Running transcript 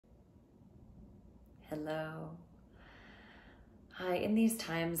Hello. Hi, in these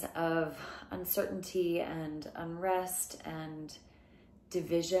times of uncertainty and unrest and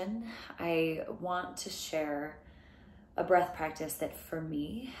division, I want to share a breath practice that for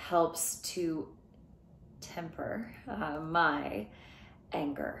me helps to temper my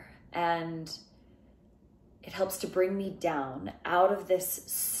anger, and it helps to bring me down out of this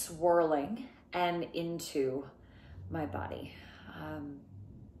swirling and into my body.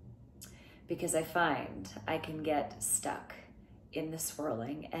 Because I find I can get stuck in the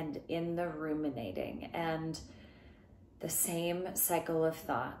swirling and in the ruminating and the same cycle of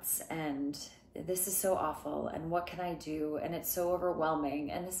thoughts, and this is so awful, and what can I do? And it's so overwhelming,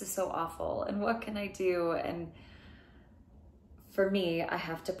 and this is so awful, and what can I do? And for me, I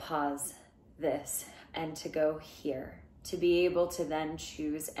have to pause this and to go here, to be able to then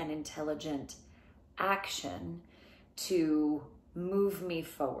choose an intelligent action to move me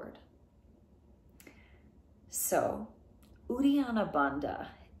forward. So, Uddiyana Bandha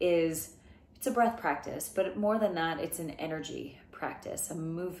it's a breath practice, but more than that, it's an energy practice, a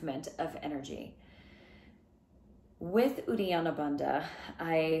movement of energy. With Uddiyana Bandha,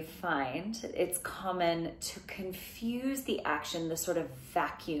 I find it's common to confuse the action, the sort of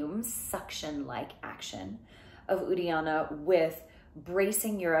vacuum, suction-like action of Uddiyana with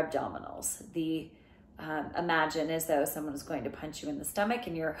bracing your abdominals. Imagine as though someone is going to punch you in the stomach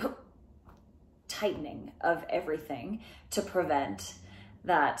and you're tightening of everything to prevent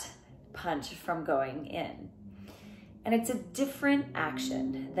that punch from going in. And it's a different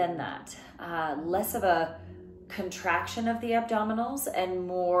action than that. Less of a contraction of the abdominals and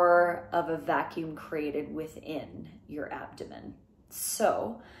more of a vacuum created within your abdomen.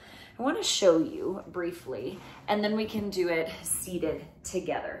 So I want to show you briefly, and then we can do it seated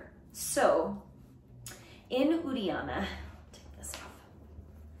together. So in Uddiyana,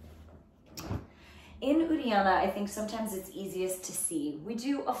 in Uddiyana, I think sometimes it's easiest to see. We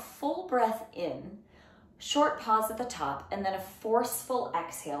do a full breath in, short pause at the top, and then a forceful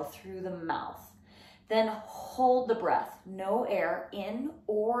exhale through the mouth. Then hold the breath, no air in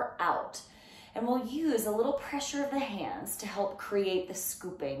or out. And we'll use a little pressure of the hands to help create the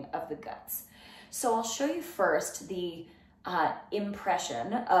scooping of the guts. So I'll show you first the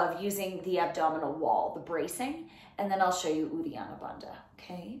impression of using the abdominal wall, the bracing, and then I'll show you Uddiyana Bandha,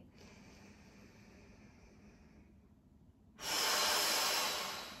 okay?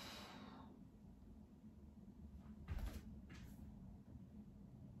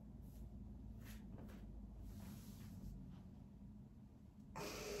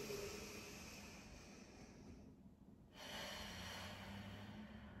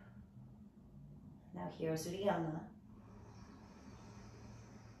 Now here's Uddiyana.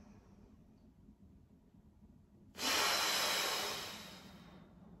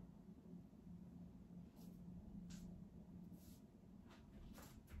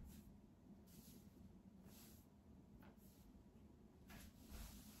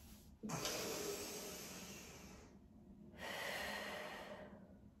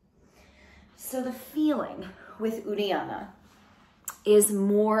 So the feeling with Uddiyana is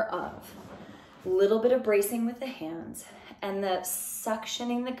more of a little bit of bracing with the hands and the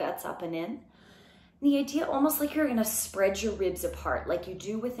suctioning the guts up and in. The idea almost like you're gonna spread your ribs apart like you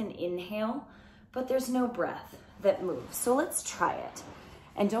do with an inhale, but there's no breath that moves. So let's try it.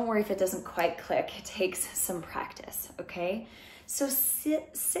 And don't worry if it doesn't quite click, it takes some practice, okay? So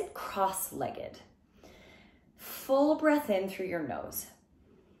sit cross-legged. Full breath in through your nose.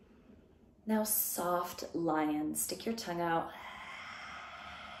 Now soft lion, stick your tongue out.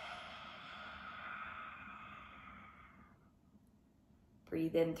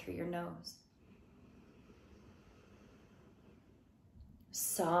 Breathe in through your nose.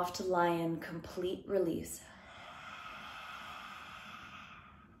 Soft lion, complete release.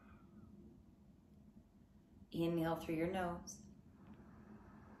 Inhale through your nose.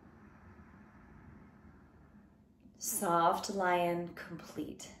 Soft lion,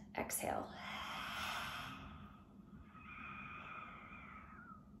 complete. Exhale.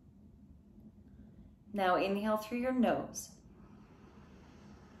 Now inhale through your nose.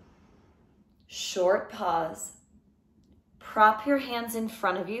 Short pause. Prop your hands in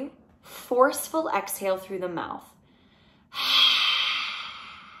front of you. Forceful exhale through the mouth.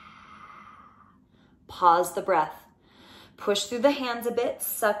 Pause the breath. Push through the hands a bit.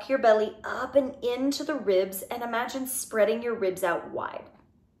 Suck your belly up and into the ribs and imagine spreading your ribs out wide.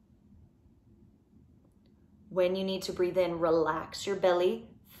 When you need to breathe in, relax your belly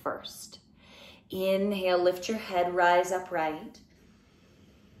first. Inhale, lift your head, rise upright.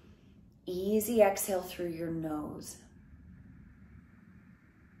 Easy exhale through your nose.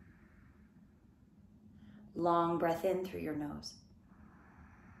 Long breath in through your nose.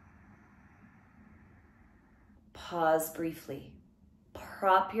 Pause briefly.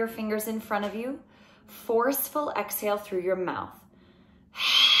 Prop your fingers in front of you. Forceful exhale through your mouth.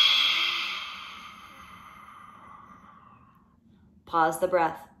 Pause the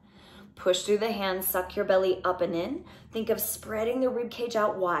breath. Push through the hands, suck your belly up and in. Think of spreading the rib cage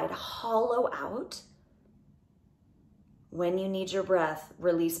out wide, hollow out. When you need your breath,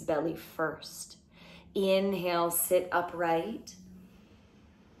 release belly first. Inhale, sit upright.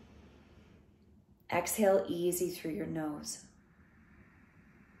 Exhale, easy through your nose.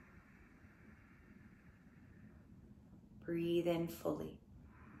 Breathe in fully.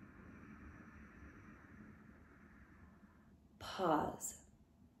 Pause.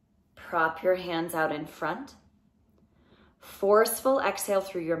 Prop your hands out in front. Forceful exhale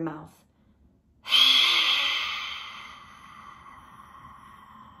through your mouth.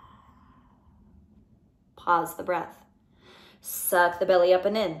 Pause the breath. Suck the belly up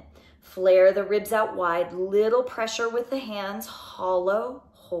and in. Flare the ribs out wide. Little pressure with the hands. Hollow.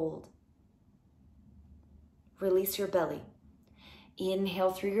 Hold. Release your belly.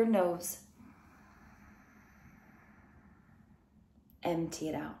 Inhale through your nose. Empty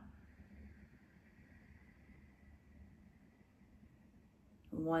it out.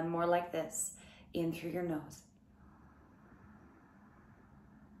 One more like this. In through your nose.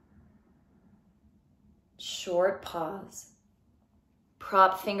 Short pause.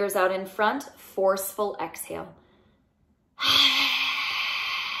 Prop fingers out in front. Forceful exhale.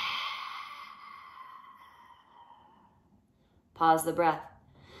 Pause the breath.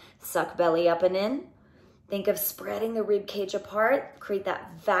 Suck belly up and in. Think of spreading the rib cage apart. Create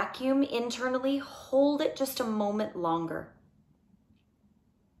that vacuum internally. Hold it just a moment longer.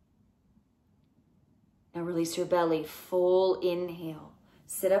 Now release your belly. Full inhale.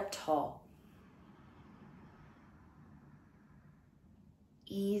 Sit up tall.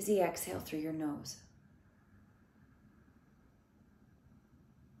 Easy exhale through your nose.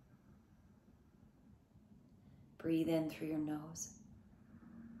 Breathe in through your nose.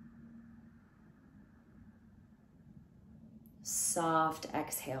 Soft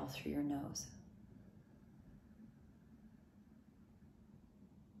exhale through your nose.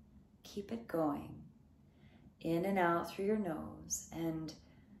 Keep it going. In and out through your nose, and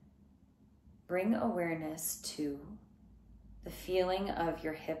bring awareness to the feeling of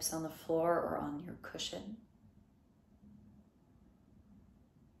your hips on the floor or on your cushion.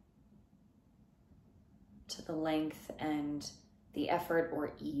 To the length and the effort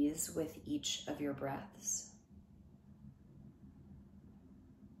or ease with each of your breaths.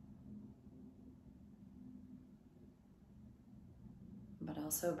 But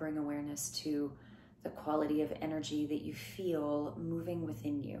also bring awareness to the quality of energy that you feel moving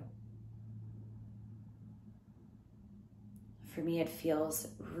within you. For me, it feels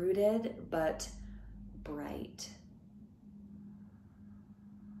rooted but bright.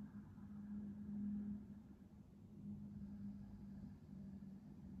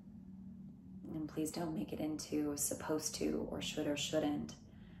 And please don't make it into supposed to or should or shouldn't,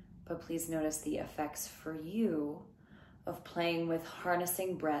 but please notice the effects for you of playing with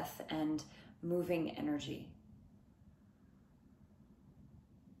harnessing breath and moving energy.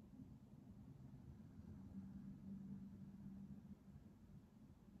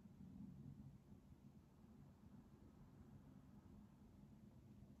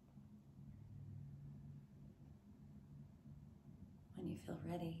 When you feel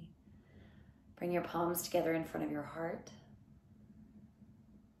ready, bring your palms together in front of your heart.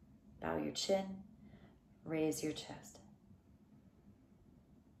 Bow your chin, raise your chest.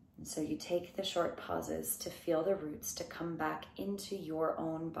 And so you take the short pauses to feel the roots to come back into your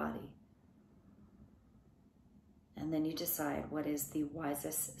own body. And then you decide what is the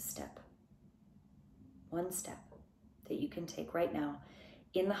wisest step. One step that you can take right now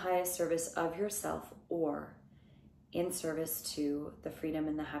in the highest service of yourself or in service to the freedom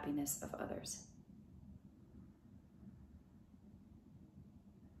and the happiness of others.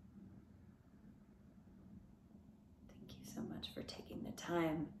 Thank you so much for taking the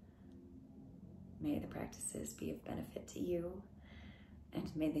time. May the practices be of benefit to you, and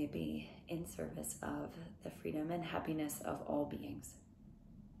may they be in service of the freedom and happiness of all beings.